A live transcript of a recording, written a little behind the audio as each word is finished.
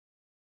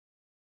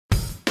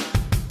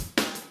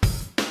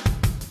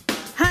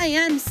I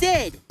am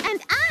Sid.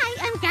 And I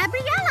am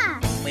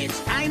Gabriella.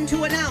 It's time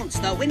to announce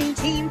the winning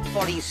team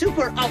for the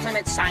Super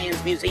Ultimate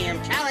Science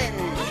Museum Challenge.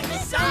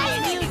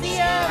 Science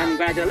Museum!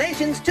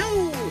 Congratulations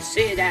to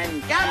Sid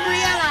and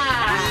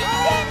Gabriella!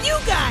 You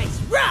guys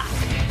rock!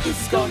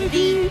 It's gonna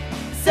be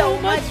so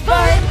much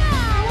fun!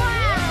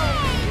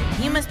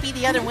 You must be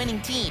the other winning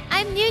team.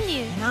 I'm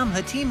Nunu. And I'm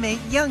her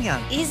teammate, Young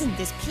Young. Isn't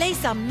this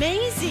place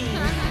amazing?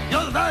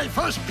 You're the very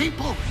first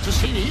people to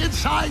see the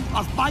inside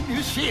of my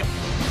museum.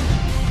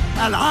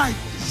 And I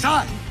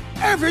design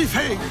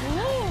everything.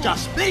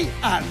 Just me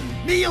and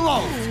me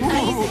alone.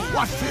 Ooh,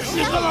 watch this,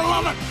 you're gonna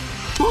love it.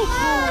 Ooh,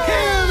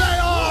 here they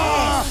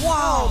are!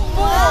 Wow!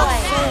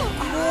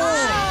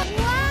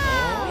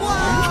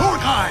 Tour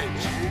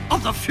guides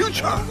of the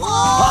future.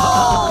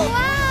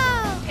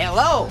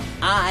 Hello,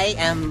 I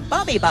am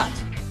Bobby Butt.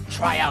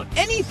 Try out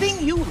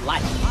anything you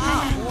like.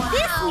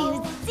 This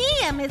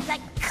museum is the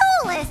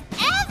coolest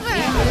ever!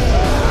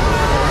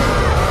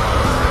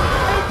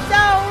 It's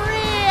so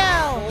real!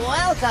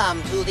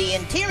 Welcome to the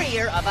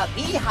interior of a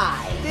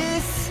beehive.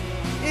 This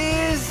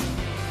is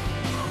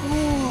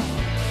cool.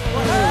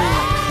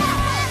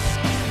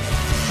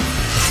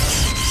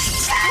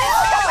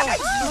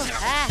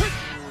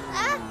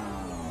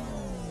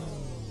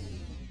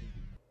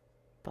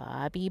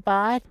 Bobby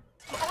Bot?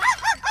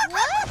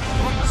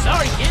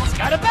 Sorry, kids,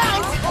 gotta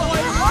bounce.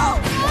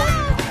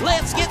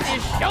 Let's get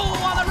this show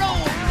on the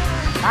road.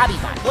 Bobby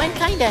Bot, one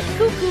kind of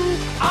cuckoo.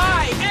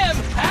 I am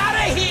out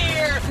of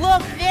here.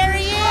 Look, there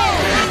he is!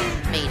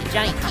 Made a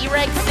giant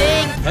T-Rex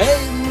sing. Hey,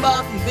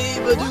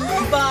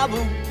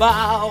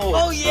 bow.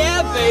 Oh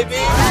yeah, baby.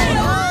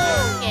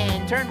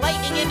 And turned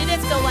lightning into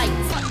disco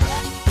lights.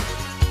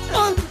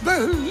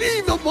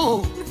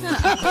 Unbelievable!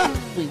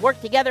 We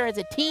worked together as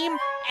a team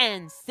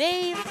and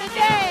saved the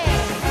day!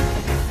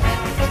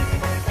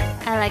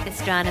 I like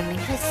astronomy.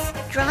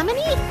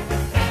 Astronomy?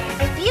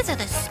 These are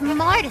the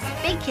smartest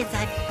big kids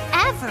I've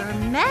ever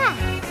met.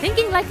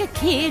 Thinking like a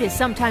kid is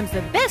sometimes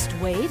the best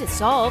way to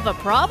solve a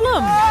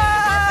problem.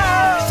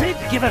 Sid,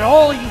 give it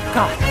all you've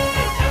got.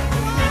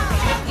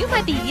 You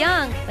might be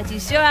young, but you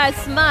sure are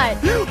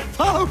smart. You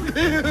found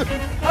him!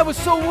 I was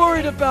so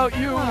worried about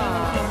you.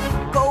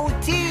 Go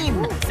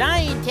team!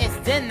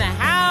 Scientists in the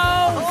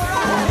house!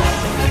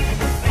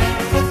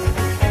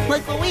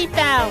 Look what we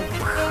found!